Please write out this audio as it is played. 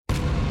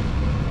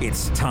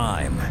It's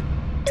time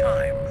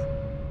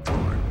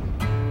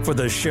for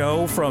the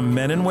show from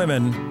men and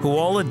women who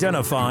all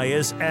identify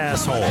as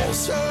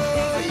assholes.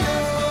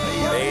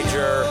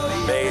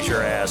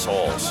 Major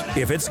assholes.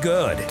 If it's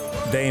good,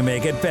 they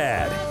make it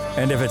bad.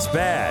 And if it's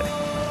bad,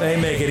 they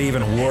make it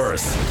even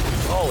worse.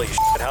 Holy shit,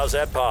 how's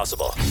that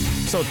possible?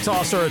 So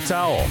toss her a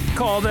towel,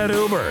 call that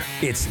Uber.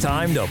 It's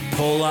time to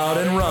pull out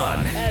and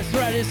run. That's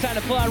right, it's time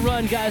to pull out and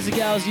run, guys and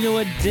gals. You know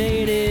what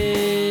day it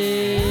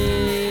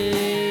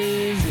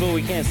is, but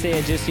we can't say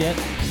it just yet.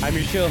 I'm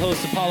your show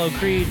host, Apollo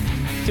Creed.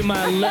 To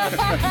my left,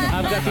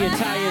 I've got the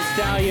Italian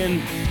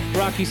Stallion,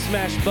 Rocky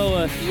Smash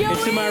Boa. Yo, and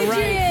to my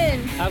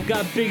Adrian. right, I've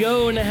got Big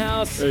O in the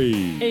house.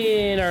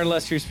 Hey. And our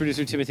illustrious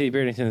producer, Timothy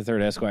Beardington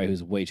III, Esquire,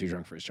 who's way too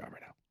drunk for his job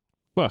right now.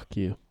 Fuck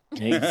you.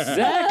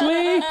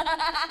 Exactly.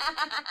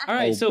 All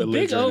right, so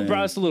Big O belligerent.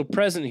 brought us a little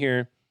present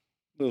here.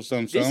 Little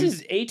something. This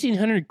is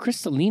 1800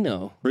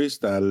 Cristalino.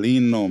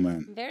 Cristalino,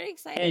 man. Very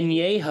excited.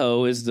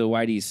 Añejo, as the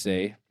whiteys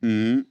say.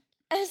 Mm-hmm.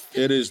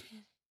 It is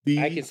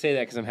I can say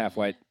that because I'm half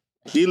white.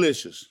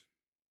 delicious.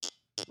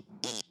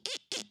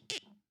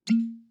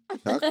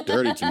 Talk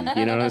dirty to me.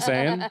 You know what I'm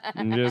saying?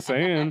 I'm just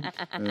saying.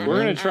 We're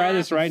going to try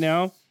this right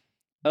now.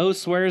 O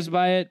swears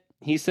by it.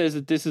 He says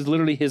that this is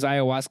literally his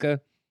ayahuasca.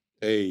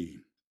 Hey.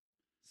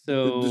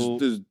 So,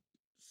 This is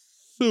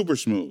super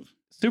smooth.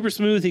 super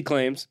smooth, he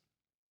claims.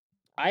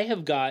 I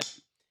have got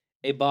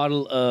a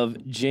bottle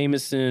of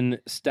Jameson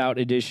Stout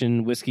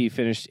Edition whiskey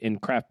finished in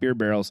craft beer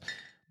barrels,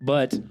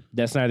 but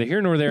that's neither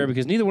here nor there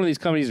because neither one of these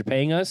companies are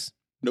paying us.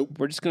 Nope.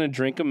 We're just going to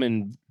drink them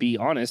and be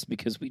honest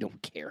because we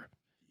don't care.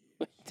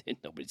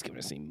 Nobody's giving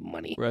us any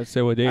money. Right,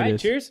 say what day All it right,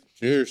 is. cheers.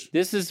 Cheers.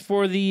 This is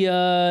for the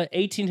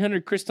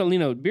 1800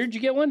 Cristalino. Beer, did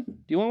you get one? Do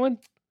you want one?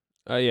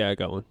 Yeah, I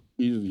got one.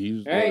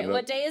 He's All right. Wait,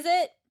 what day is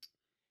it?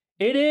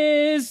 It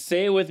is.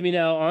 Say it with me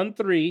now on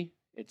 3.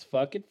 It's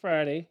fucking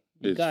Friday.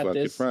 You It's got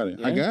fucking this. Friday.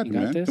 I Yeah, got you it,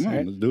 man. this? Come on, All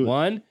right. let's do it.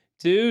 1,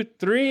 2,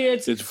 3.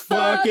 It's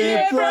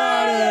fucking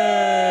Friday.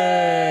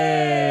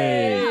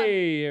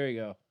 Hey, here we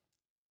go.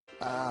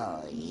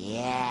 Oh,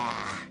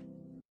 yeah.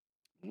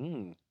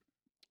 Mm.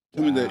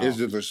 Tell me that is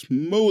it the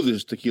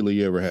smoothest tequila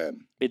you ever had?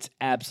 It's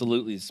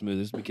absolutely the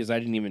smoothest because I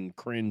didn't even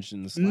cringe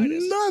in the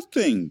slightest.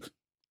 Nothing.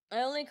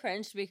 I only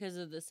cringed because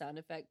of the sound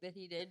effect that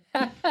he did.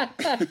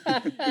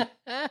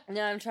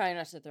 No, I'm trying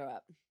not to throw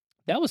up.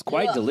 That was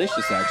quite Ugh.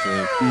 delicious, actually.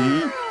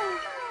 Mm-hmm.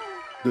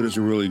 Dude, it's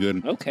really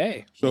good.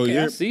 Okay. So Okay,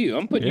 I here, see you.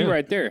 I'm putting you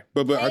right there.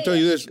 but I'll tell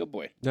you this. Good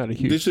boy. Not a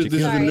huge. This is the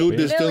Sorry. new Billy.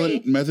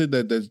 distilling method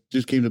that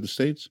just came to the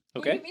States. Can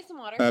you Okay. give me some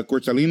water?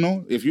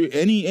 Cristalino. If you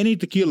any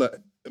tequila,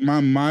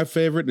 my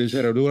favorite is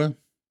Herradura.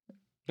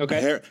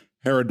 Okay.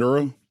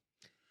 Herradura.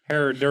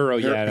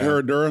 Herradura, yeah.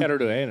 Herradura.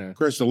 Herradura.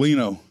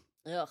 Cristalino.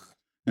 Ugh.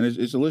 And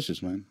it's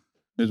delicious, man.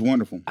 It's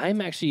wonderful.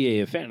 I'm actually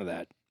a fan of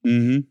that.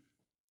 Mm-hmm.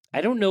 I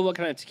don't know what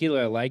kind of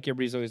tequila I like.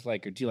 Everybody's always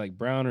like, do you like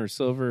brown or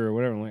silver or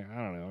whatever? I'm like, I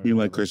don't know. You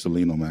like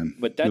Cristalino, man.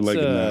 But You that's like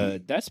it now.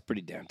 that's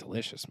pretty damn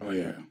delicious, man. Oh,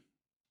 yeah.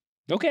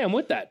 Okay, I'm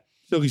with that.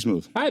 Silky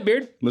smooth. All right,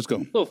 Beard. Let's go.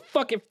 Little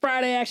fucking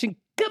Friday action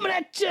coming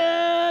at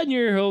ya in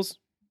your ear holes.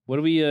 What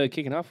are we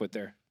kicking off with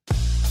there?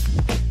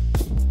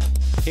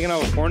 Kicking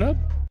off with Pornhub?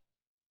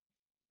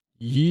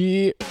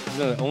 Yeah. Is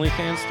that an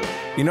OnlyFans story?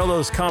 You know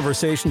those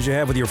conversations you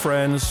have with your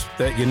friends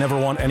that you never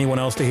want anyone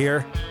else to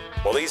hear?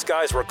 Well, these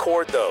guys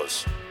record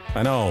those.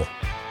 I know.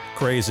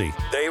 Crazy.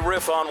 They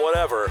riff on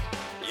whatever.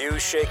 You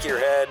shake your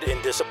head in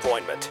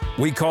disappointment.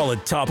 We call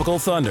it Topical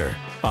Thunder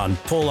on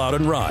Pull Out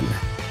and Run.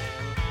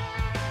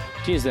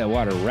 Change that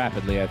water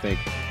rapidly, I think.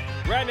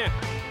 Right now.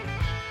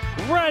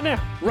 Right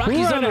now.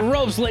 Rocky's on the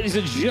ropes, ladies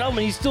and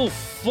gentlemen. He's still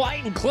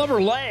fighting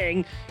Clubber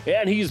Lang,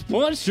 and he's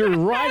punched her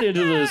right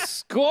into the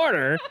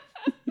scorner.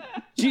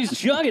 She's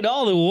chugging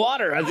all the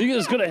water. I think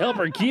it's going to help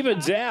her keep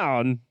it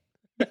down.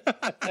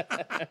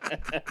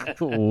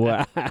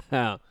 Wow.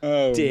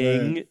 Oh,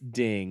 Ding, man.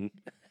 ding.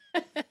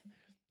 I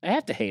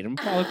have to hate him.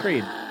 Apollo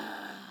Creed.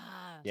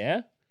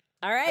 Yeah?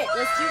 All right,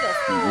 let's do this.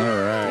 All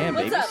right. Damn,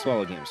 What's baby. up?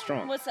 Swallow game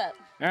strong. What's up?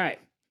 All right.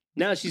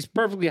 Now she's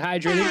perfectly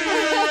hydrated.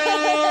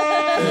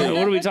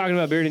 What are we talking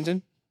about,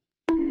 Beardington?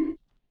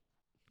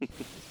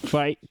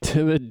 Fight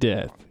to the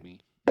death.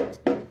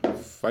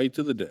 Fight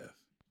to the death.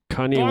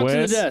 Kanye Box to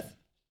the West. death.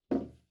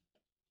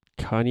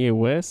 Kanye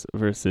West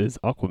versus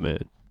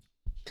Aquaman.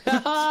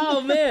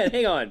 Oh, man.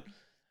 Hang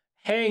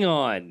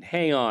on.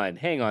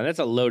 That's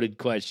a loaded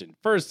question.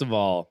 First of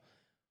all,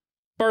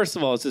 is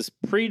this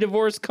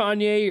pre-divorce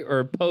Kanye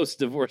or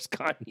post-divorce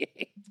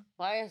Kanye?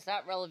 Why is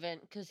that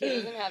relevant? Because he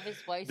doesn't have his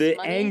wife's The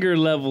money. anger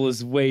level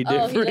is way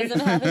Oh, different. he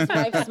doesn't have his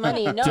wife's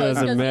money. No, Doesn't it's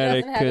 'cause matter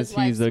he doesn't have his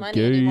 'cause he's wife's a money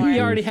gay. anymore. He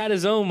already had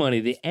his own money.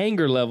 The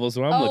anger level is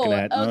what I'm looking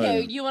at.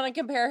 Okay. yeah. You want to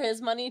compare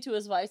his money to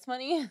his wife's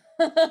money?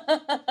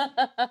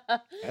 I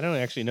don't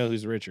actually know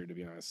who's richer, to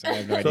be honest. I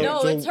have no idea.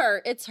 No, So- it's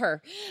her. It's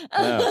her.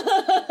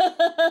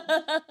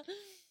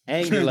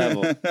 Anger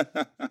level.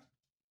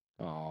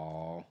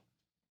 Oh,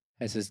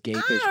 that's his gay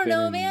I fish don't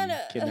know, been man.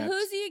 kidnapped.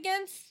 Who's he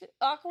against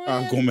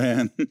Aquaman?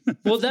 Aquaman.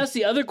 Well, that's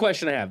the other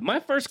question I have. My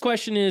first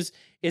question is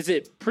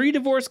it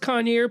pre-divorce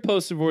Kanye or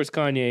post-divorce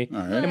Kanye? All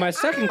right. And my I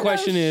second don't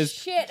question know is,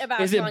 shit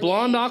about is it Kanye.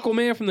 blonde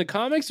Aquaman from the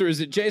comics or is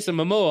it Jason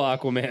Momoa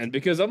Aquaman?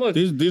 Because I'm like,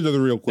 These are the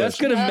real that's questions.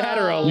 going to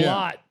matter a Yeah.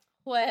 lot.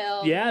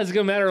 Well, Yeah, it's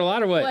going to matter a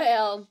lot or what?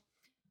 Well,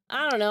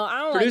 I don't know. I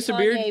don't Producer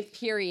like Kanye, Beard?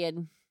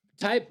 period.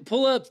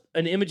 Pull up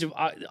an image of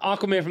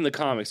Aquaman from the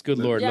comics. Good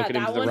Lord, Yeah, look at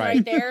him that to the one right.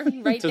 right there.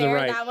 Right To the there.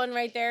 right. That one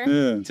right there.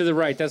 Yeah. To the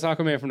right, that's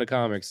Aquaman from the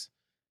comics.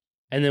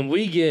 And then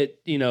we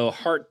get,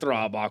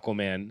 heartthrob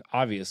Aquaman,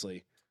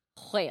 obviously.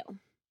 Well,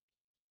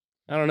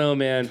 I don't know,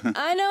 man.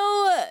 I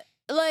know.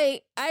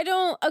 Like, I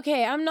don't.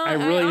 Okay, I'm not. I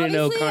really didn't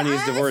know obviously-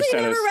 Kanye's divorce I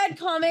status. never read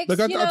comics. Look,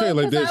 I'll tell you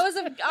like 'cause this.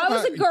 I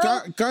was a girl.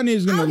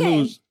 Kanye's gonna Okay.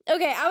 lose.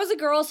 Okay, I was a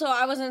girl, so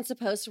I wasn't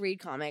supposed to read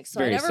comics. So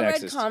Very I never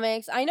read sexist.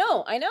 comics. I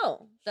know.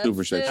 That's Super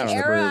the sexist.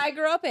 era I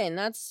grew up in.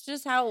 That's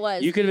just how it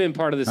was. You could have been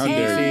part of the How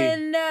dare CVC.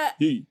 and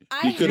You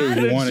I could had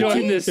have a wanted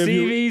Join the to. If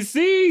you-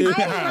 CVC. I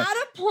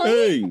had a point.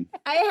 Hey,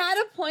 I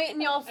had a point,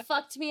 and y'all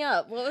fucked me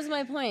up. What was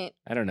my point?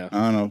 I don't know. I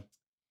don't know.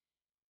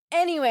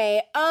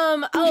 Anyway,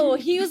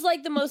 he was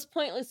like the most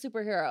pointless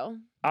superhero,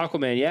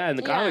 Aquaman, yeah, in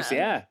the comics, Yeah.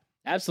 yeah.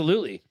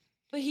 Absolutely.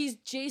 but he's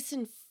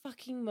Jason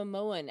fucking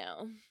Momoa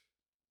now.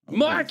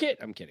 Market.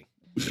 I'm kidding.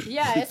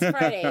 Yeah, it's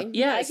Friday.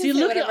 Yeah, I can see, say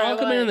look at whatever I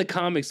Aquaman in want. the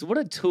comics. What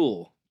a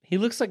tool. He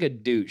looks like a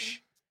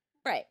douche.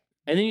 Right.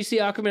 And then you see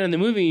Aquaman in the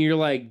movie, and you're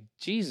like,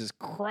 Jesus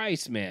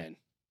Christ, man.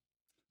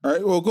 All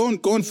right. Well, going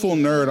full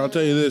nerd, I'll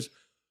tell you this: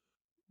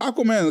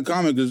 Aquaman in the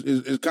comic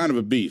is kind of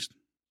a beast.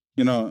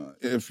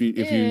 If you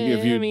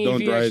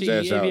don't dry his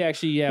ass out. If you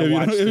actually, If you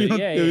watch don't- if you the, don't-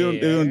 yeah, if you don't-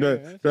 if you don't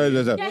yeah. dry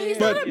his ass out. Yeah, he's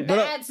But- not a but,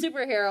 bad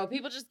superhero.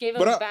 People just gave him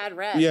but a bad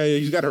rep. Yeah,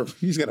 he's got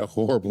a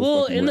horrible.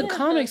 Well, fucking in the rep.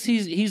 comics,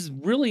 he's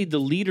really the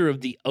leader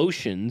of the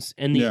oceans,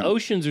 and the Yeah.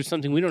 oceans are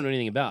something we don't know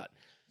anything about.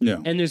 Yeah.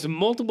 And there's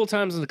multiple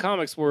times in the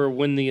comics where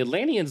when the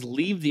Atlanteans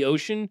leave the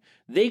ocean,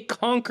 they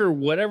conquer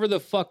whatever the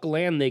fuck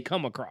land they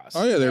come across.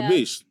 Oh yeah, they're Yeah.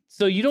 beasts.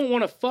 So you don't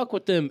want to fuck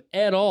with them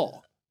at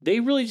all. They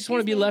really just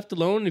want to be Excuse me. left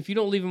alone. If you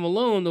don't leave them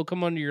alone, they'll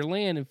come onto your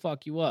land and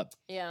fuck you up.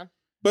 Yeah.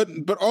 But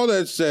all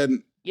that said,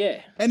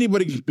 Yeah.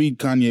 anybody can beat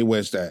Kanye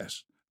West's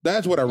ass.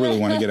 That's what I really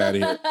want to get out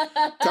of here.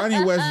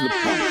 Kanye West is a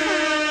punk.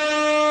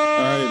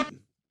 All right,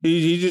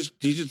 he's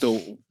just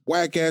a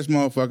whack ass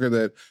motherfucker.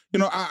 That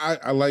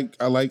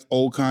I like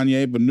old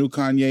Kanye, but new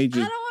Kanye I just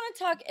don't want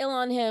to talk ill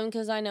on him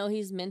because I know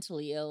he's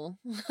mentally ill.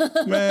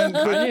 Man,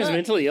 Kanye is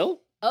mentally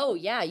ill? Oh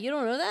yeah, you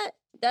don't know that?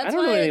 That's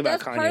don't know why. anything about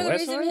That's Kanye part of the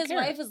West, so I reason don't his care.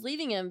 wife is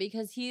leaving him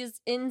because he's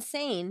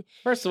insane.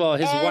 First of all,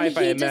 his And wife,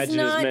 I he does imagine,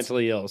 not- is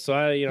mentally ill. So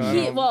I don't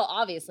know. Well,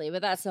 obviously,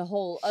 but that's a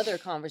whole other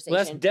conversation.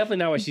 Well, that's definitely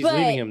not why she's But-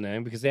 leaving him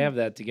then, because they have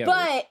that together.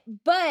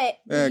 But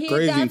Yeah,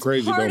 crazy and that's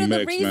crazy part don't of the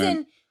mix, reason.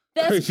 man.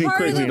 That's Crazy and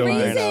part crazy of the don't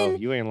mix. I know.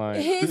 reason You ain't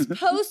lying. his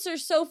posts are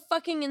so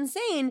fucking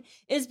insane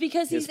is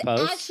because His he's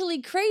posts?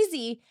 actually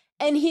crazy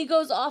and he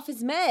goes off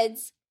his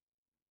meds.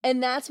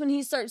 And that's when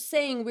he starts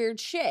saying weird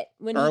shit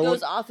when he Or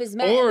goes what- off his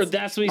meds. Or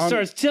that's when he On-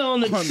 starts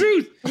telling the on-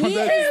 truth. He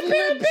is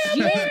legit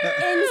insane.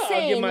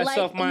 I'll give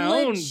myself like, my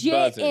own legit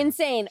buzzer.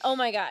 insane. Oh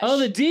my gosh. Oh,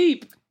 the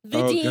deep. The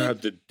oh deep.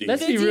 god, the deep.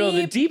 Let's The be real.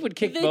 The Deep- deep would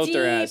kick the both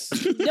their Deep-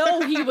 ass.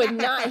 No, he would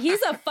not.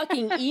 He's a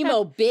fucking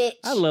emo bitch.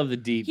 I love the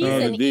deep. He's Oh,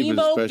 the an deep is a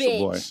emo special bitch.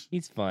 boy.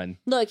 He's fun.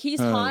 Look, he's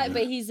Oh, hot, man.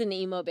 but he's an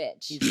emo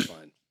bitch. He's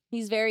fun.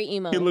 He's very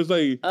emo. He looks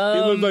like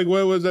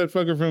what was that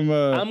fucker from?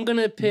 I'm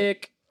gonna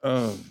pick.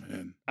 Oh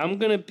man, I'm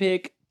gonna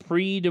pick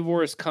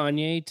pre-divorce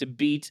Kanye to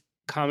beat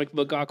comic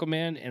book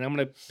Aquaman, and I'm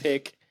gonna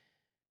pick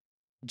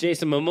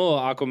Jason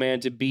Momoa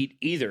Aquaman to beat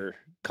either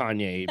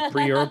Kanye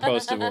pre or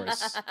post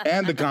divorce.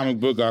 and the comic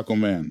book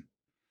Aquaman.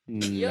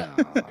 No.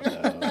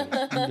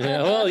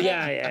 Yeah, well,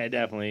 yeah,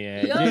 definitely.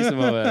 Yeah. Yup. Jason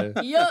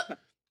Momoa. Yup.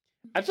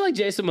 I feel like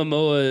Jason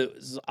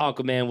Momoa's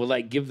Aquaman would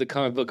like give the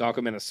comic book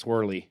Aquaman a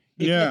swirly.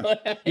 Yeah.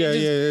 Yeah,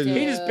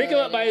 He just pick him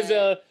up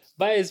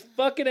by his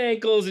fucking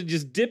ankles and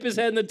just dip his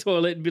head in the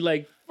toilet and be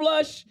like,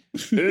 flush.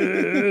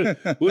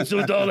 What's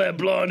with all that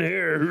blonde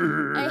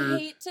hair? I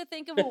hate to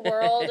think of a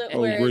world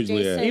Oh, where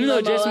grizzly Jason ass. Even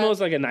though Momoa- Jason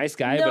Momoa's like a nice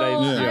guy, no, but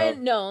I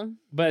no,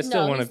 but I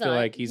still no, want to he's feel not.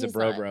 like he's a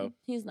bro not. bro.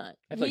 He's not.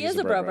 I feel like He he's is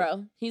a a bro bro-bro.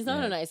 bro. He's not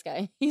Yeah. a nice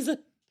guy. He's a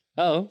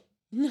Oh,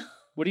 no.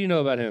 what do you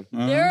know about him?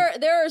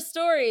 There are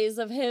stories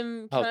of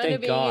him Oh, kind of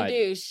thank being God.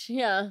 a douche.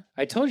 Yeah.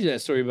 I told you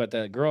that story about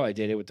that girl I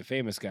dated with the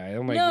famous guy.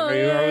 I'm like, No,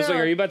 I was no.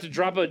 like, are you about to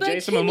drop a But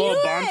Jason can Momoa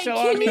you, bombshell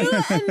on Can me?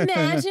 you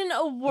imagine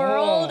a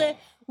world Oh.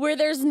 where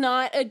there's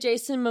not a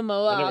Jason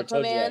Momoa I never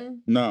told you that. Aquaman?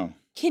 No.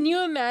 Can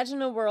you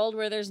imagine a world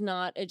where there's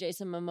not a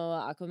Jason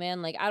Momoa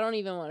Aquaman? Like, I don't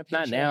even want to picture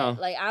Not now. it.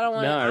 Like, I don't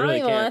want to. No, I I don't really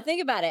even want can't. to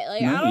think about it.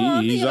 Like, No, I don't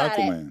want to he's think about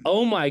it. Aquaman.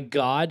 Oh my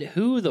God,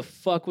 who the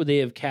fuck would they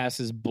have cast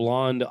as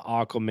blonde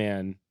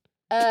Aquaman?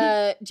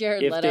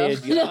 Jared If Leto. they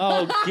had,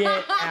 oh,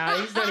 get out!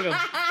 He's not even.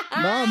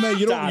 No, man,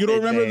 you Stop don't it,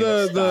 remember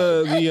Dave.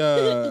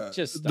 the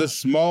Just the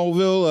stop.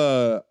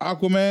 Smallville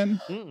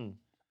Aquaman? Mm-mm.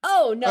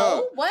 Oh no!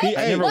 Oh, what? he-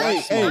 I never what?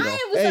 watched Smallville.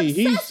 I was Hey,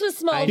 he's-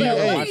 obsessed with I Smallville. never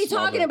What are watched you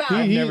talking Smallville. about?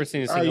 I've never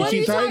seen a single You What are seen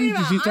you talking Titans?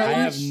 You seen about? I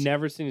have Titans?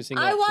 never seen a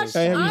single I episode. watched.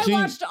 Hey, have you I seen-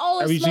 watched all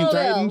of Have you seen Smallville.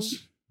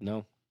 Titans?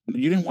 No,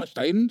 You didn't watch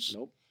Titans?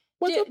 nope.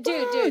 What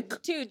the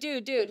fuck?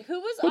 Dude. Who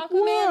was But Aquaman?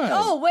 why?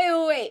 Oh,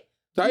 wait.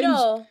 Titans?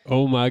 No.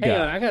 Oh my Hang on,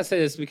 god. I gotta say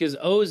this because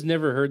O's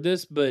never heard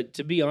this, but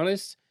to be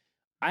honest,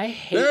 I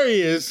hate. There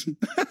he is.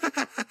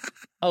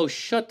 Oh,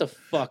 shut the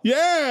fuck.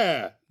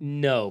 Yeah.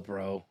 No,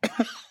 bro.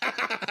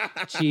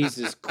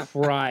 Jesus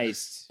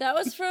Christ. That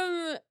was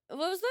from, what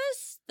was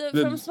this?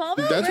 The- From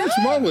Smallville? That's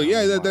from Really? Smallville.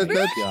 Yeah, that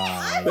Really? God.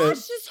 I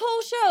watched this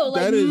whole show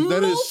like that is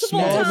multiple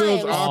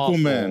Smallville's times. Awful.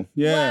 Aquaman.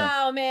 Yeah.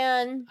 Wow,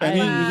 man. And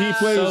he I'm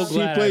plays so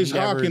glad plays I've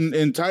Hawk never-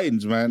 in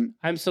Titans, man.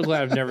 I'm so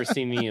glad I've never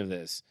seen any of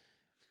this.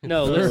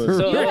 No, listen. You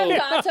So, You have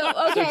got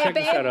to. Okay, check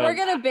this babe, out, we're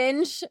gonna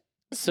binge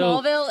So,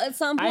 Smallville at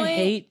some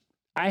point.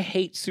 I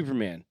hate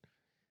Superman.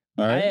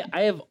 All right.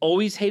 I have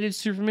always hated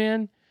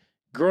Superman.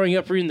 Growing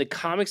up reading the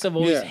comics, I've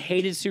always Yeah.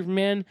 hated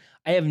Superman.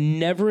 I have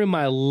never in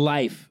my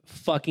life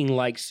fucking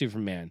liked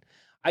Superman.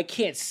 I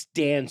can't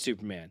stand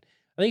Superman.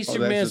 I think Oh,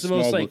 Superman that's is a the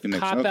most small like book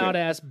connection. cop out Okay.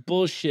 ass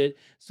bullshit.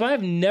 So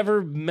I've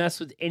never messed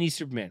with any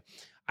Superman.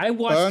 I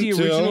watched the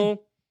Until-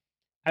 original.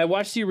 I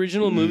watched the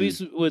original Mhm.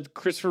 movies with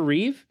Christopher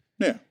Reeve.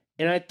 Yeah.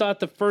 And I thought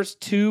the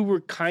first two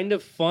were kind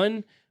of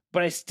fun,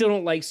 but I still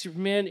don't like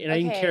Superman, and I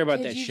didn't care about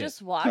that Could you shit.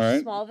 just watch All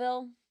right.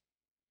 Smallville?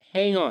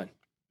 Hang on.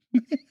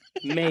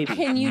 Maybe.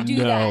 Can you do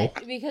No.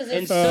 that? Because And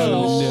it's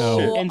so-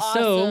 No. And so-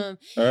 awesome.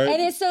 All right.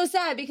 And it's so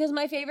sad because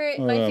my favorite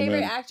Oh,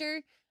 favorite man.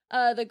 actor,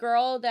 the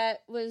girl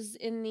that was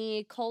in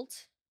the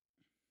cult,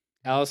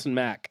 Allison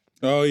Mack.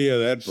 Oh yeah,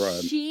 that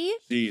broad. she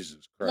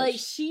Jesus Christ. like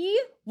she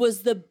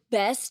was the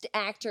best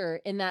actor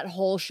in that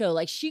whole show.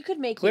 Like she could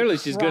make Clearly, me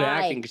she's good at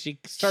cry. acting because she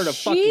started a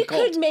She fucking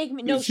cult. could make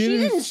me. No, she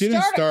didn't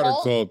start a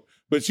cult.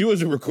 but she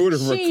was a recruiter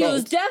for a She cult.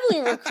 was definitely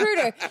a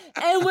recruiter.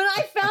 And when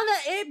I found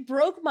that, it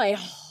broke my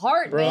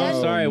heart, Bro, man.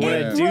 I'm sorry. When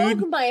man. a It dude,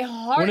 broke my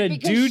heart. when a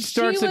because dude she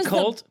starts a was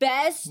cult, the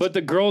best. but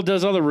the girl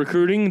does all the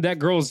recruiting, that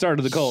girl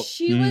started the cult.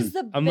 She was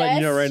the I'm best. letting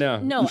you know right now.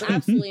 No,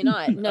 absolutely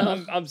not.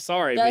 No. I'm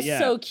sorry, That's but yeah.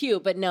 so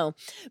cute, but no.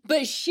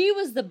 But she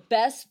was the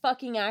best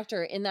fucking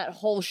actor in that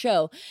whole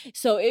show.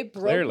 So it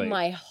broke Clearly.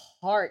 my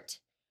heart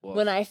Woof.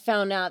 when I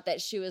found out that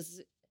she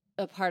was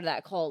a part of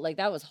that cult. Like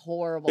that was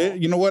horrible.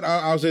 You know what?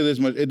 I'll say this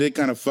much. It did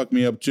kind of fuck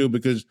me up too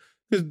because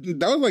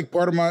that was like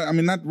part of my. I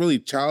mean, not really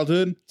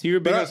childhood. So you're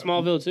big but on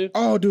Smallville too?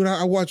 Oh, dude,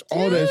 I watch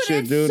all that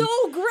shit, it's dude.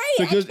 so great.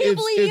 Because I can't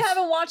believe you it's-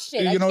 haven't watched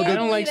it. you know, I, can't I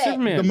don't like believe it.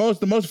 Superman.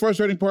 the most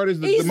frustrating part is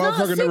that the He's not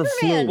motherfucker never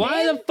Superman. flew.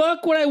 Why the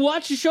fuck would I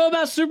watch a show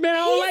about Superman? I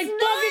don't He's like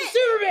not- fucking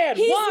Superman.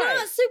 He's Why?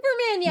 not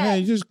Superman yet. Yeah,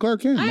 he's just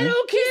Clark Kent, I man.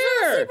 don't He's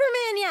not care.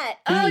 Superman yet.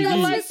 I don't Oh, even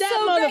that's like just that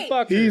so great.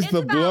 motherfucker. He's It's the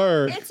about,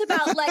 blur. It's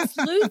about Lex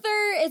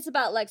Luthor. It's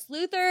about Lex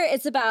Luthor.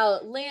 It's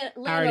about already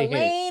Lana hate it.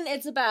 Lane.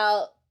 It's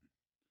about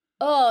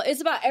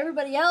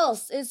everybody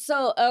else. It's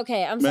so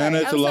okay. I'm sorry.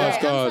 Man, it's I'm a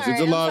lost sorry, I'm cause. sorry,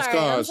 It's a I'm lost sorry,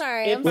 cause. I'm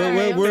sorry. If I'm I sorry.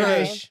 may I'm we're- sorry.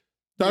 finish,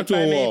 Talk if to I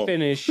a may wall.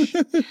 finish,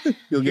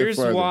 You'll get here's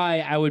further. why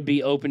I would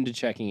be open to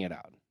checking it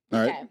out. All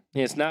right. Okay.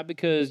 And it's not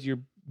because you're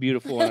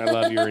beautiful and I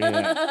love you or anything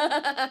like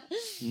that.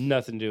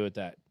 Nothing to do with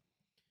that.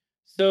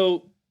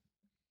 So,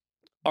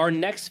 our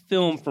next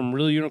film from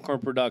Real Unicorn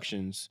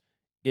Productions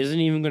isn't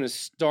even going to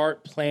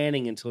start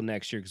planning until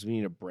next year because we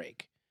need a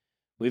break.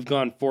 We've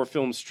gone 4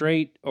 films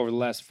straight over the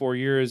last 4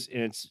 years,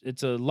 and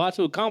it's a lot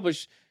to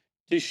accomplish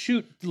to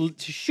shoot,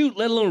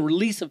 let alone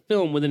release a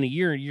film within a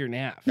year and a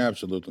half.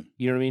 Absolutely.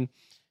 You know what I mean?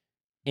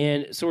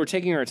 And so we're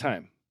taking our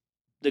time.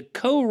 The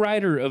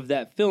co-writer of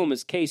that film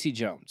is Casey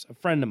Jones, a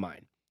friend of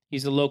mine.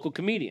 He's a local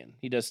comedian.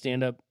 He does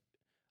stand-up.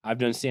 I've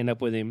done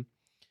stand-up with him.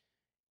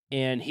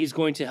 And he's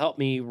going to help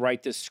me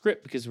write this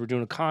script because we're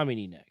doing a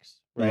comedy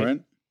next. Right? All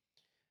right.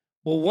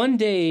 Well, one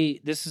day,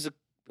 this is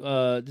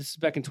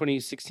back in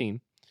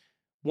 2016.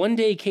 One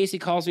day, Casey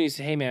calls me and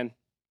says, "Hey, man,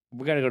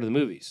 we got to go to the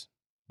movies."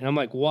 And I'm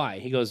like, "Why?"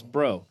 He goes,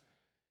 "Bro,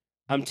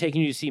 I'm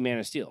taking you to see Man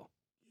of Steel."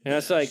 And I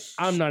was like,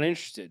 "I'm not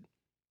interested.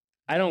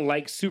 I don't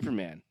like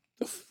Superman."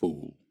 The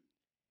fool.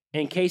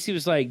 And Casey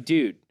was like,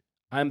 "Dude,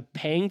 I'm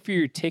paying for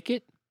your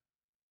ticket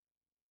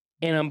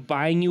and I'm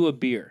buying you a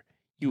beer.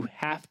 You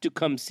have to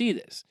come see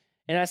this."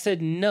 And I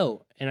said,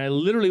 "No." And I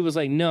literally was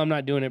like, "No, I'm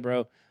not doing it,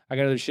 bro. I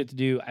got other shit to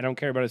do. I don't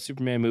care about a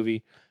Superman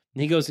movie."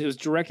 And he goes, "It was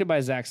directed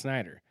by Zack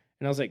Snyder."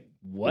 And I was like,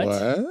 "What?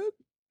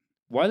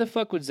 Why the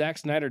fuck would Zack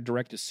Snyder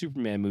direct a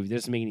Superman movie? That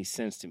doesn't make any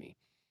sense to me."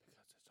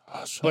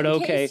 Awesome. But In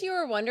okay, case you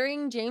were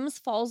wondering, James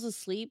falls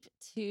asleep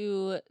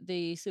to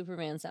the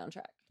Superman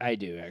soundtrack. I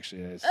do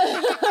actually.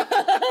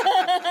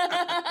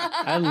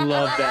 I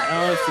love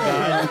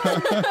that. Honest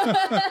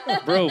to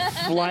God. Bro,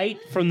 Flight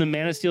from the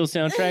Man of Steel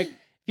soundtrack.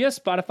 If you have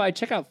Spotify,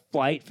 check out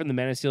Flight from the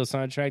Man of Steel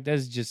soundtrack. That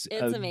is just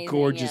It's a amazing,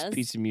 gorgeous yes.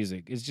 piece of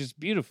music. It's just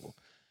beautiful.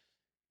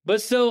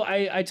 But so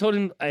I told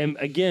him I am,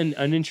 again,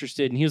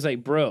 uninterested. And he was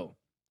like, "Bro,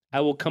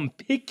 I will come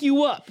pick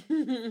you up.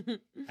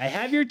 I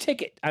have your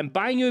ticket. I'm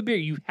buying you a beer.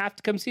 You have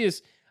to come see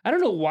us." I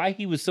don't know why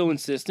he was so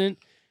insistent,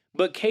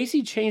 but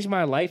Casey changed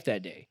my life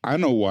that day. I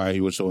know why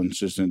he was so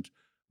insistent.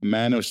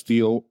 Man of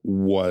Steel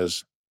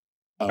was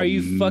Are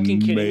you fucking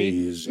kidding me?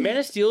 amazing. Man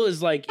of Steel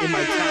is like in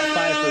my top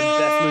 5 for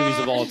best movies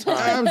of all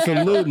time.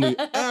 Absolutely.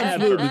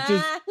 Absolutely.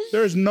 Just,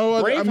 there's no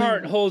other. Braveheart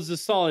I mean, holds the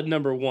solid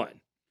number 1.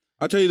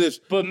 I'll tell you this.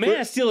 But Man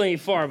of Steel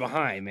ain't far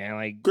behind, man.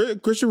 Like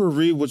Christopher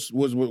Reeve was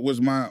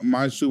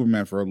my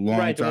Superman for a long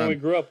right, time. the one we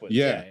grew up with.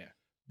 Yeah. Yeah.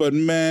 But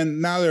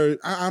man, now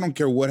I don't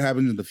care what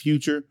happens in the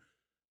future.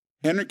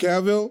 Henry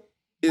Cavill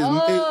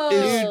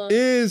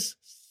is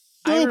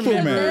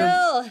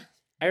Superman.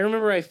 I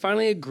remember I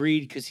finally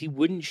agreed because he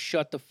wouldn't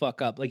shut the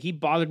fuck up. Like, he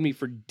bothered me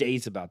for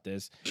days about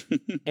this.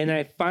 And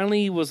I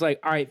finally was like,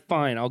 all right,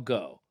 fine, I'll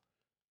go.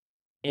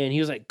 And he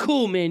was like,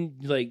 cool, man.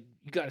 Like,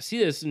 you got to see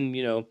this. And,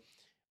 you know,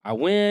 I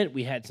went,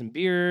 we had some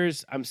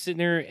beers. I'm sitting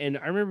there, and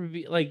I remember,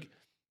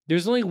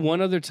 there's only one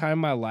other time in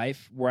my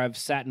life where I've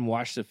sat and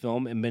watched the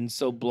film and been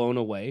so blown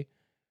away.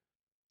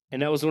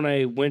 And that was when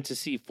I went to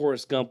see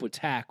Forrest Gump with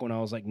Tack when I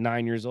was like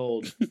 9 years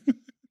old.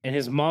 And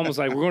his mom was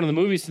like, we're going to the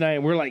movies tonight.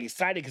 And we're like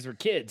excited because we're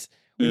kids.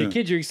 When you're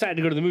kids, you're excited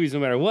to go to the movies no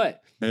matter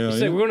what.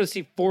 She's like, we're going to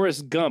see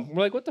Forrest Gump.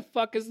 We're like, what the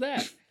fuck is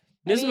that?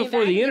 This is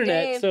before the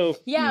internet, so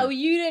yeah, well,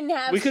 you didn't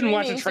have. We couldn't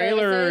watch a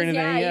trailer or anything.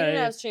 Yeah, you yeah,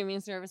 didn't have streaming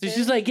services. So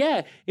she's like,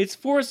 yeah, it's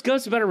Forrest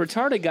Gump's about a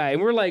retarded guy,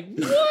 and we're like,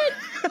 what?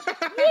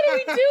 What are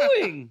we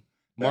doing?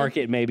 Mark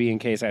it maybe in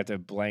case I have to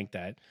blank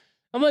that.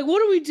 I'm like,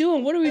 what are we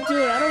doing? What are we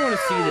doing? I don't want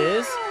to see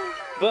this.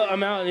 But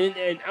I'm out,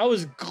 and I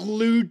was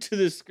glued to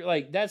this.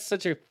 Like, that's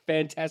such a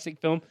fantastic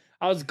film.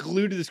 I was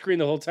glued to the screen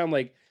the whole time.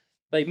 Like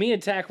me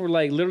and Tack were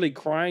like literally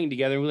crying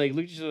together. We like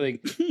looked at each other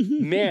like,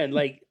 man,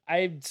 like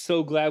I'm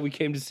so glad we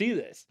came to see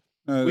this.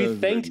 We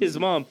thanked his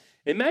mom.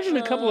 Imagine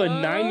a couple of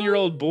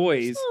 9-year-old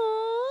boys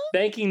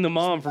thanking the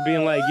mom for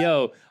being like,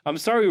 yo, I'm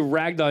sorry we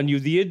ragged on you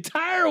the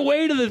entire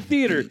way to the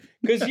theater.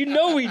 Because you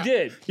know we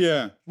did.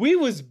 Yeah. We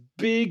was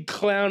big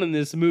clown in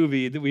this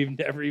movie that we've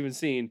never even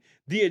seen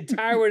the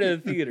entire way to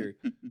the theater.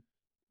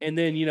 And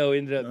then, you know,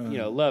 ended up, you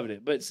know, loving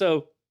it. But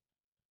so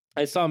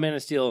I saw Man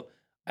of Steel.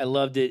 I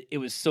loved it. It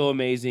was so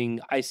amazing.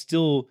 I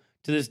still,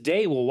 to this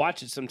day, will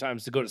watch it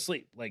sometimes to go to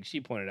sleep, like she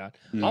pointed out.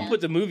 Yeah. I'll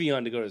put the movie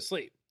on to go to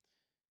sleep.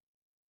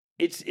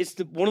 It's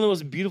one of the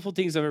most beautiful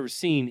things I've ever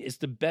seen. It's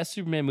the best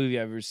Superman movie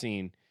I've ever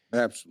seen.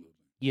 Absolutely.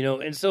 You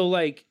know, and so,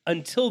 like,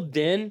 until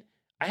then,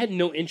 I had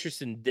no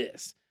interest in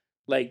this.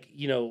 Like,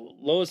 you know,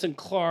 Lois and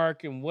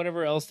Clark and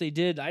whatever else they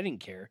did, I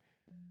didn't care.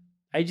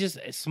 I just,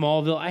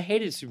 Smallville, I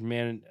hated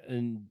Superman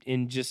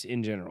in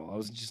general. I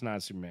was just not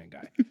a Superman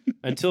guy.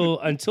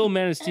 until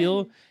Man of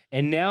Steel.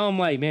 And now I'm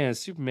like, man,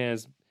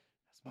 Superman's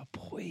that's my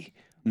boy.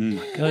 Oh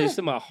my God, he's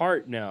in my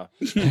heart now.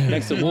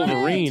 Next to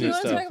Wolverine Do you and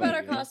want to stuff. talk about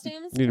our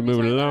costumes? Need to Can we move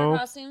it talk about our along?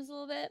 costumes a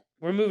little bit.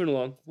 We're moving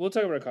along. We'll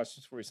talk about our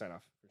costumes before we sign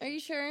off. Are you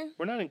sure?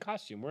 We're not in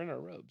costume. We're in our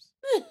robes.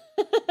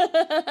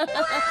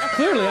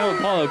 Clearly, I'm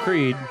Apollo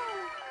Creed. You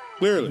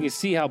Clearly. can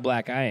see how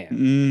black I am.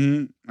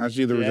 Mm-hmm. I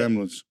see the Yeah.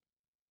 resemblance.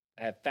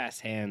 I have fast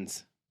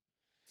hands.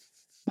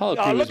 Apollo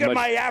Creed Look was at much-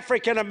 my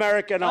African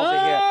American over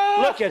here.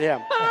 Look at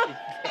him.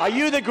 Are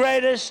you the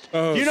greatest?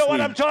 Oh, you know what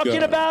sweet I'm talking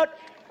God. about?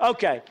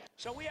 Okay.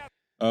 So we have.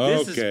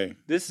 Okay.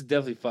 This is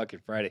definitely fucking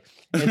Friday.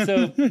 And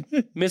so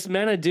Miss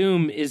Mana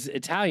Doom is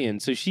Italian,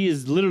 so she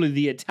is literally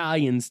the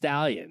Italian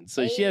stallion.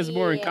 So she has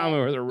more in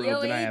common with her robe Yo,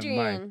 than I have Adrian.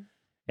 mine.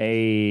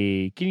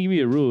 Hey, can you give me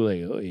a rule?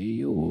 Like, oh,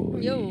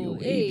 Yo,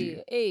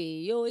 Adrian.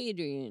 yo,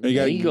 Adrian. You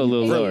gotta You go a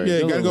little lower. Yeah,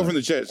 you Go a gotta go little from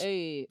the chest.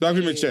 Hey, Talk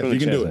from the hey, chest. From You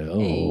the can do chest, it. like,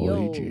 oh,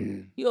 yo.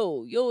 Adrian.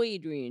 Yo,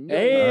 Adrian. Yo.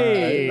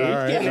 Hey, All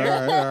right. get her.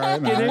 All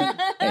right. Get her.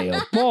 Hey,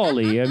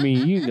 Paulie, I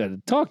mean, you got to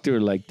talk to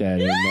her like that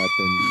or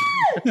nothing.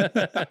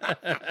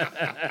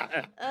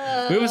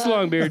 Move us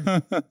along, Beard.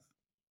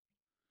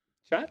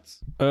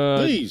 Shots?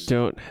 Please.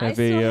 Don't I have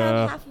still a.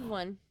 have half of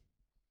one.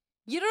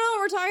 You don't know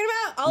what we're talking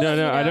about? I'll let you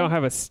No, I know. don't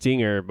have a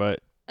stinger, but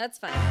That's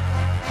fine.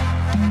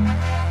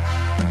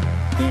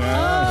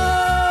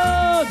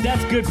 Oh,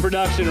 that's good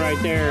production right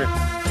there.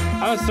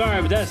 I'm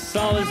sorry, but that's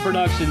solid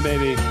production,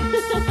 baby.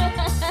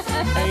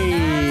 Hey.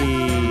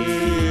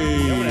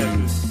 I'm gonna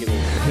have to get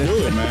a-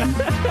 Do it, man.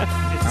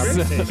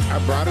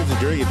 I brought it to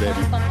drink it,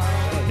 baby.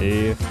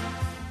 yeah.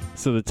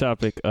 So the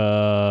topic,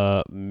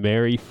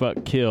 marry,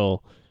 fuck,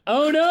 kill.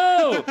 Oh,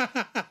 no.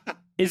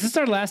 Is this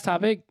our last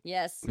topic?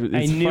 Yes.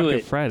 It's knew fucking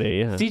it. Friday,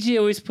 yeah. CG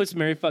always puts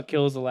Mary Fuck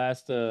Kill as the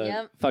last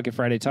fucking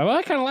Friday time. Well,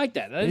 I kind of like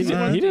that. That's He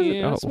one doesn't-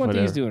 thing, that's oh, one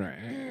thing he's whatever. doing right.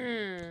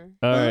 Mm.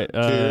 All right.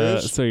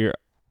 Cheers. So your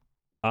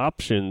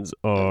options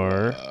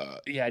are.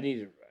 Yeah, I need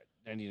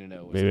to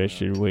know. What's Maybe I going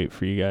should on. wait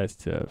for you guys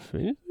to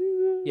finish.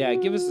 Yeah,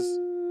 give us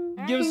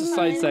a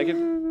slight second.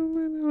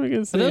 I can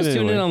For say those it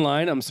tuning in anyway.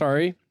 online, I'm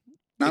sorry.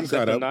 I'm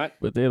Except caught I'm up. not.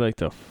 But they like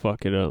to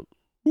fuck it up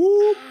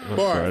Whoop, on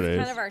bar. Fridays.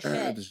 Kind of our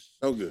shit. This is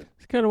so good.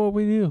 It's kind of what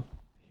we do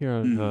here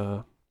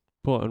on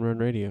Pull and Run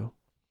Radio.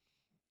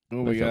 Oh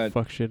Like my to god.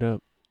 fuck shit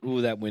up.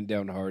 Ooh, that went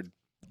down hard.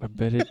 I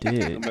bet it I'm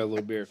did. about a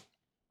little beer.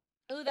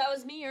 Ooh, that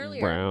was me earlier.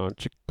 Brown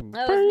chicken.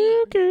 That was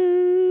me.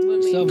 burgers. When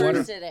we Some first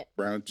water. did it.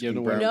 Brown Yeah, chicken,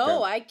 no brown No,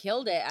 cow. I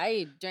killed it.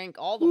 I drank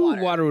all the Ooh,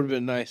 water. water would have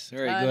been nice. All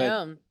right, I go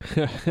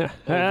ahead. know.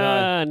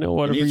 Ah, no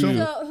water for You need you. some?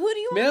 So who do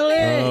you want Millie! to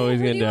marry? Oh, he's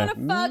who gonna do you die. want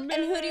to fuck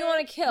and who do you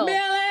want to kill?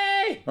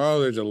 Millie! Oh,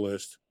 there's a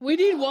list. We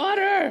need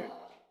water.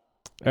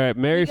 All right,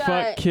 marry, We got-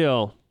 fuck,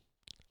 kill.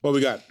 What we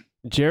got?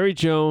 Jerry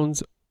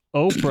Jones,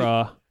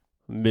 Oprah,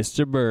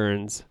 Mr.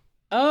 Burns.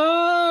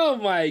 Oh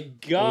my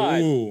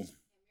god. Ooh.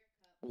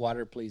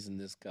 Water, please, in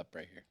this cup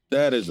right here.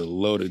 That is a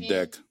loaded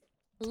deck.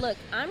 Look,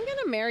 I'm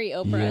gonna marry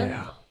Oprah.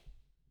 Yeah.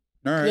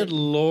 All right. Good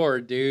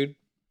Lord, dude.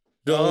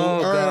 So,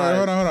 all God. right,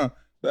 hold on.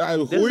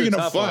 This Who are is you a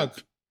gonna tough one.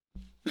 fuck?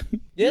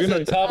 This is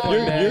a tough one,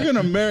 man. You're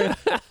gonna marry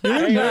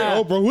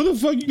Oprah. Who the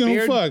fuck you gonna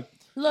Beard. fuck?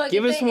 Look,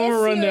 Give the us one more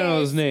issue rundown of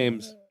those is-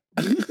 names.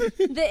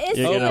 The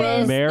issue You're gonna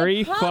is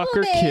marry, the fuck, or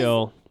problem is-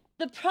 kill.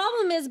 The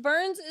problem is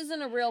Burns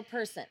isn't a real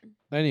person.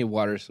 I need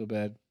water so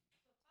bad.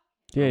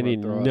 Yeah, I I'm gonna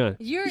need throw up. none.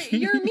 You're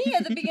me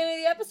at the beginning of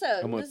the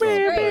episode. I'm gonna This throw is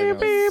up great. right now.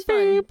 This is fun.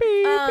 I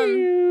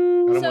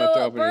don't want to throw So up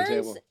on your Burns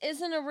table.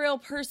 isn't a real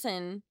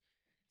person.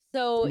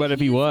 So But if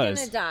he he's was.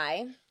 gonna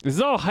die. This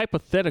is all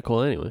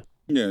hypothetical anyway.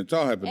 Yeah, it's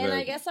all And I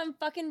hypothetical. guess I'm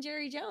fucking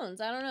Jerry Jones.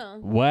 I don't know.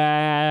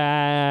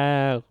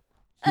 Wow.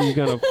 You're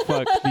gonna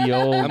fuck the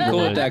old I'm cool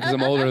one. with that because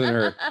I'm older than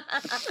her.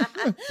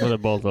 Well, they're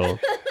both old.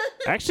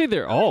 Actually,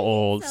 they're all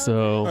old, Oh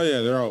so. yeah,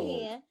 they're all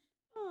old. Aw,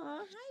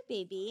 hi,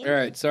 baby. All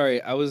right,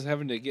 sorry. I was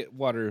having to get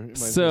water. In my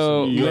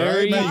So- system. You all right,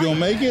 Mary- man? You gonna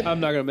make it? I'm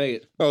not going to make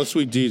it. Oh,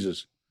 sweet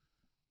Jesus!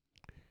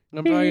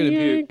 I'm probably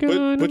going to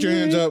puke. Put your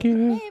hands up.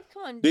 Babe,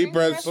 come on. Deep drink the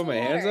breaths. rest Put of my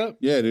the hands water. up?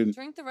 Yeah, dude.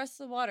 Drink the rest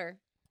of the water.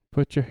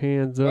 Put your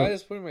hands Why up.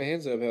 is putting my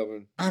hands up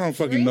helping? I don't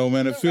fucking know,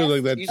 man. It feels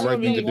like that's You the saw right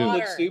me thing to look do.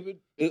 Water. stupid?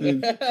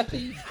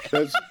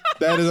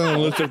 That is on the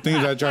list of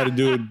things I try to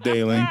do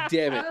daily.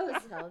 Damn it. Oh,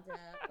 so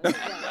good.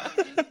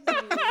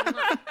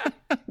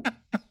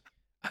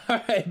 All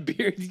right,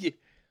 Beard.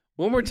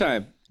 One more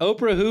time.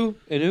 Oprah, who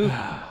and who?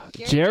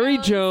 Jerry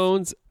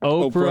Jones,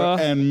 Oprah,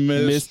 and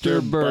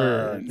Mr. Mr.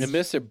 Burns. And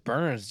Mr.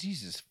 Burns.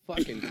 Jesus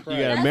fucking Christ. You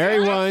gotta That's marry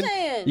what I'm one,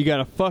 saying. you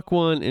gotta fuck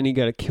one, and you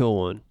gotta kill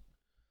one.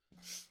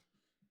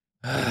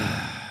 I'm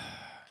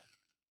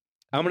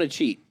going to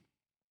cheat.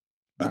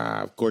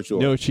 Of course you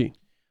are. No cheat.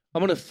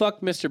 I'm going to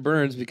fuck Mr.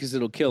 Burns because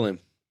it'll kill him.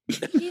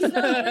 He's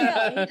not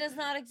real. He does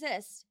not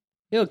exist.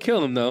 It'll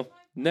kill him, though.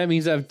 And that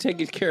means I've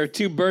taken care of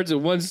two birds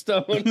with one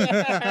stone. Give me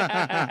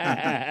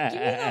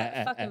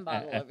that fucking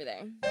bottle over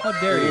there. How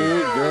dare you?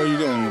 Ooh, girl, you're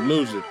gonna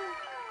lose it.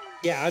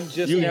 Yeah, I'm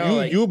just You now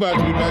like, you about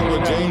to be back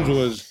where James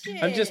was.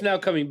 I'm just now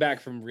coming back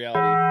from reality.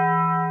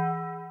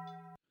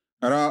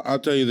 And I'll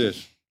tell you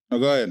this. Oh,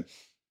 go ahead.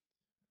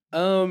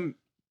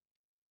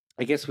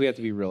 I guess we have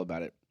to be real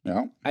about it.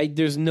 Yeah.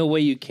 There's no way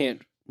you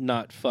can't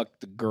not fuck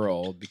the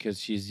girl because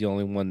she's the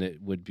only one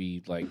that would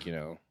be like, you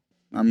know.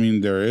 I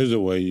mean, there is a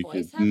way you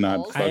Boys could have not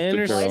holes. fuck I the girl.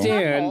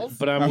 understand,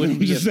 but I I'm wouldn't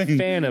be a just saying.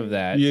 fan of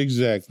that. Yeah,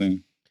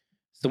 exactly.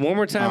 So one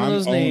more time on I'm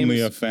those only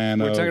names. a fan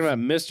We're of. talking about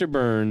Mr.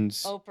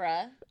 Burns,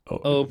 Oprah.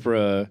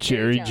 Oprah,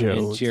 Jerry Jones. and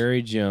Jones.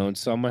 Jerry Jones.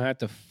 So I'm gonna have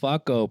to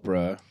fuck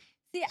Oprah.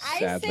 See,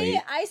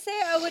 Sadly. I say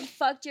I would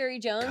fuck Jerry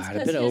Jones God, I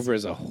because bet Oprah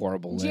is a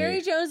horrible name.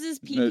 Jerry Jones's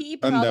PP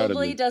Undoubtedly.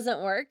 probably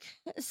doesn't work.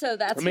 So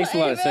that's That makes a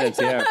why lot of sense,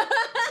 yeah.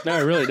 No,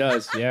 it really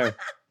does. Yeah.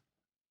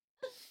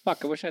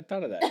 Fuck, I wish I'd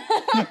thought of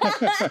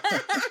that.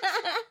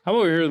 I'm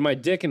over here with my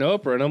dick and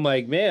Oprah, and I'm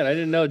like, man, I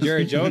didn't know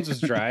Jerry Jones was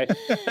dry.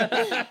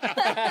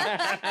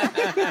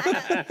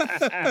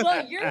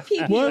 Well, your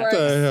PP What works.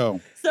 the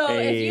hell? So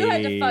if you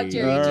had to fuck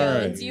Jerry All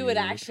Jones, right. you would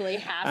actually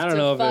have I don't to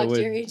know if it fuck would-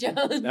 Jerry Jones.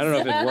 I don't know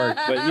if it'd work,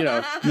 but, you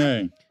know.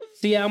 Hey,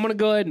 So yeah, I'm gonna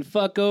go ahead and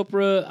fuck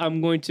Oprah.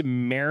 I'm going to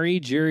marry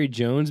Jerry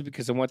Jones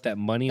because I want that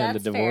money on the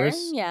That's divorce.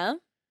 fair. Yeah.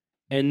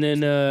 And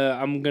then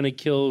I'm gonna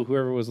kill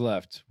whoever was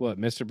left. What,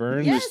 Mr.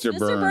 Burns? Yes, Mr. Mr.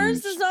 Burns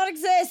Burns. does not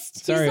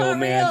exist. Sorry, He's not old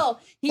man. real.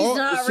 He's Oh,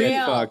 not see,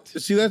 real.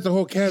 fucked. see, that's the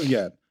whole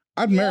caveat.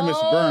 I'd marry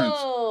Mr. Burns,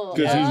 Oh.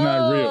 'cause he's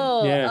not real.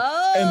 Oh. Yeah.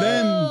 Oh. And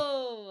then-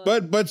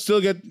 but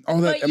still get all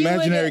that But you would-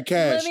 imaginary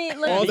cash,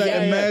 let all me- that Yeah,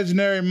 yeah.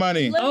 imaginary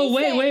money. Let me Oh,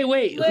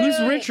 wait. say- Who's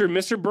wait. richer,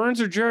 Mr.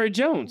 Burns or Jerry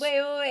Jones? Wait,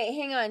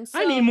 hang on. So,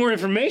 I need more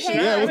information.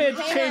 hang I on, have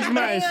to hang change on,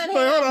 my. hang on.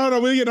 Wait, hold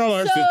on. We get all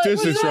our So,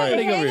 statistics wait, right.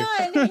 Getting over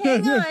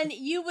hang on.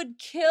 You would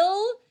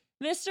kill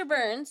Mr.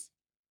 Burns.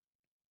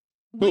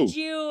 Would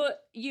you?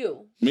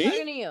 Me?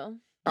 Talking to you.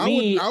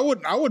 Me- I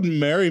would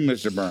marry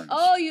Mr. Burns.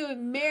 Oh, you would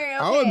marry.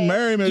 Okay. I would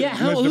marry Yeah,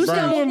 how, Mr. who's got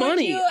Burns. more Would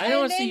money? you- I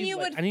don't and then see. you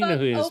would I need to know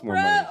who has fuck more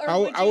Oprah, money. or I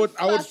would, I would,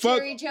 I would fuck.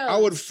 Jerry Jones? I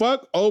would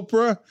fuck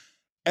Oprah,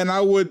 and I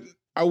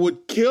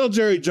would kill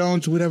Jerry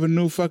Jones. Who would have a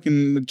new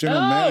fucking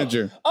general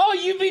manager. Oh,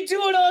 you be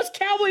doing us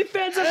Cowboy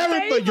fans a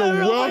Everybody, favor.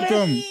 you're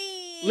welcome.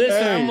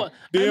 Listen,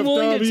 Hey, I'm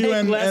willing to DFW take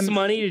and- less and-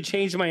 money to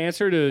change my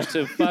answer to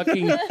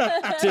fucking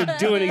to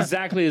doing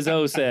exactly as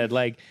O said,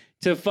 like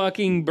to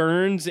fucking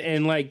Burns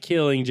and like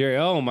killing Jerry.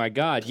 Oh my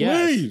God,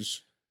 yes.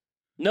 Please.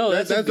 No,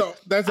 That's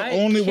the I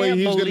only way can't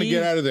he's gonna believe-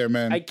 get out of there,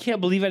 man. I can't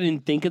believe I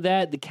didn't think of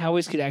that. The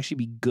Cowboys could actually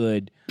be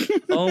good.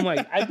 Oh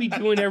my! I'd be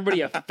doing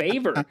everybody a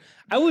favor.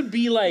 I would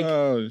be like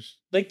Oh,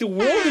 the world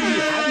would be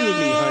happy with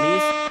me,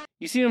 honeys.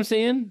 You see what I'm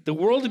saying? The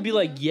world would be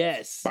like,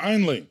 yes,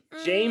 finally.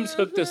 James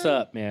hooked us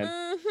up, man.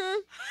 Mm-hmm.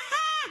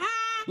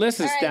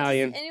 Listen, All right,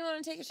 Stallion. does anyone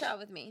want to take a shot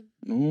with me?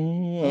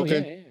 Ooh, Oh,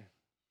 okay. yeah.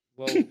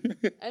 Well,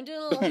 I'm doing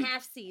a little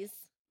half C's.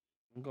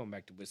 I'm going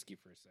back to whiskey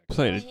for a second.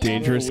 Playing a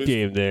dangerous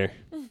game there.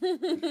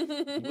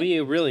 We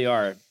really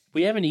are.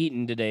 We haven't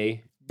eaten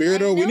today.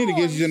 Beardo, we need to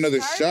get you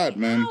another shot,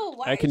 man.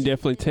 I can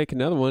definitely take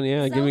another one.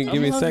 Yeah, give me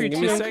a second. Give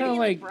me a second.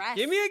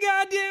 Give me a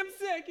goddamn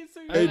second.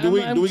 Hey, do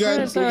we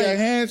got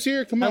hands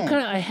here? Come on.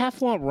 I half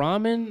want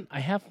ramen. I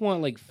half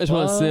want like. I just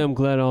want to say I'm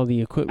glad all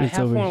the equipment's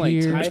over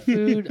here. I half want like Thai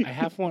food. I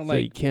half want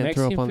like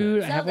Mexican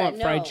food. I half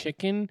want fried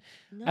chicken.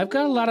 I've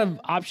got a lot of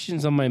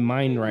options on my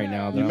mind right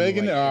now. You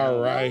making it? All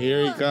right,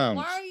 here he comes.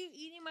 Why are you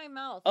eating my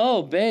mouth?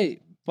 Oh, babe.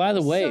 By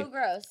the way, so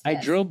gross. I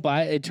drove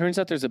by. It turns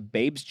out there's a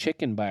Babe's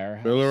Chicken by our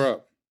house. Fill her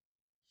up.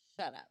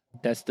 Shut up.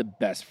 That's the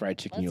best fried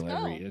chicken you'll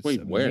ever eat. It's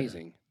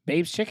amazing.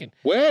 Babe's Chicken.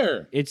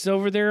 Where? It's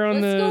over there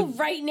on Let's go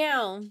right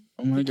now.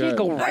 Oh my God. Can't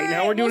go right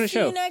now. We're doing a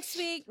show. See you next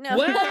week. No.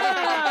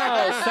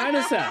 Wow! Sign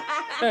us up.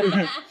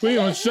 We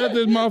gonna shut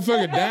this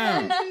motherfucker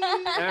down.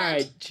 All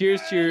right.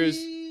 Cheers.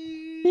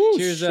 Ooh,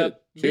 Cheers shit.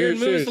 up. Beard,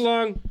 move us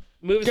along.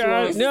 Move us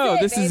along. No,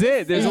 this is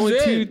it. There's only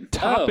This is 2 it.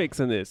 topics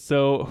in this.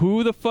 So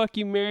who the fuck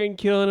you marrying,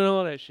 killing, and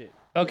all that shit?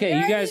 Okay,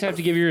 you guys have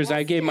to give yours.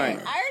 I gave mine.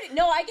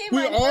 I gave We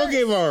mine. all first.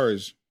 gave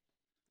ours.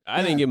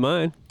 I didn't get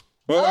mine.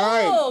 Well,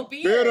 all right.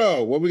 Beard.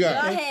 Beardo, what we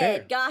got? Go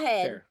ahead. Go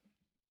ahead. Fair.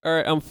 All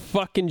right, I'm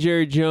fucking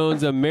Jerry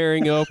Jones. I'm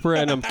marrying Oprah,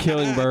 and I'm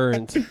killing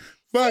Burns.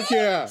 Fuck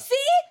yeah. See?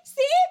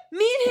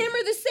 Me and him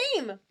are the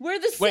same. We're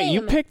the same. Wait,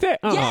 you picked that?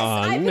 Yes,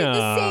 Aw, I picked no.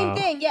 the same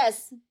thing.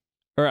 Yes.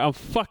 All right, I'm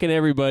fucking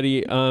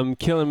everybody. I'm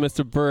killing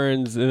Mr.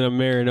 Burns, and I'm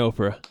marrying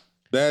Oprah.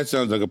 That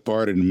sounds like a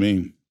party to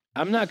me.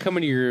 I'm not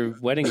coming to your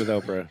wedding with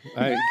Oprah.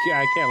 I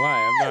can't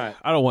lie. I'm not.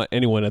 I don't want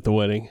anyone at the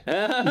wedding.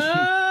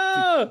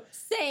 Oh!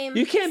 Same.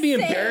 You can't be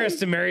Same. embarrassed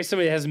to marry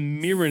somebody that has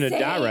Mira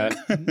Nadara.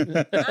 I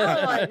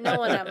don't want no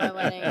one at my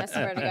wedding. I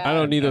swear to God. I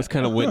don't need those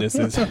kind of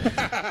witnesses.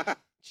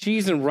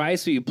 Cheese and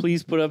rice, will you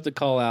please put up the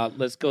call out?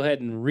 Let's go ahead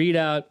and read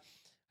out.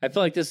 I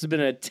feel like this has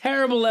been a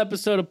terrible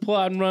episode of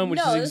Plot and Run,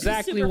 which is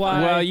exactly why.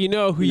 Well, you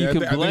know who you Yeah,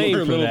 can I think we're blame a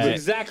for little that. bit-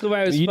 exactly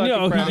why I was You fucking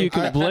know proud. who you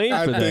can blame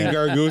I for think that.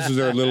 our gooses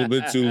are a little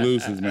bit too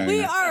loose, man.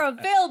 We are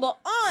available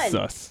on.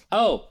 Sus.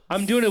 Oh,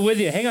 I'm doing it with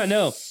you. Hang on,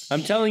 no.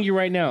 I'm telling you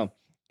right now.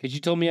 Because you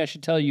told me I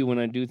should tell you when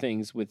I do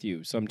things with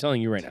you. So I'm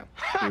telling you right now.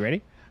 You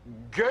ready?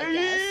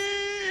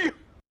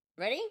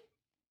 Ready?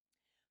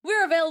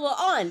 We're available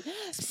on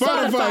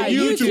Spotify,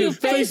 YouTube,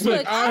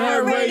 Facebook,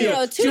 iHeartRadio,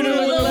 TuneIn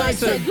with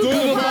Alexa,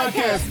 Google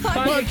Podcasts,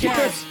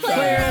 Podcast,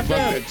 Player Fuck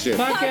that shit.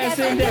 Podcast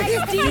Index,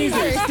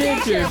 Deezer,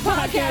 Stitcher,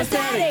 Podcast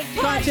Addict,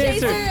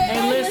 Podchaser,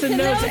 and Listen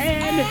Notes,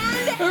 and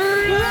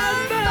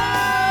Rumble!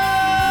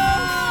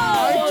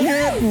 I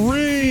can't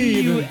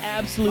read. You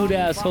absolute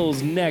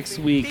assholes next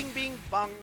week.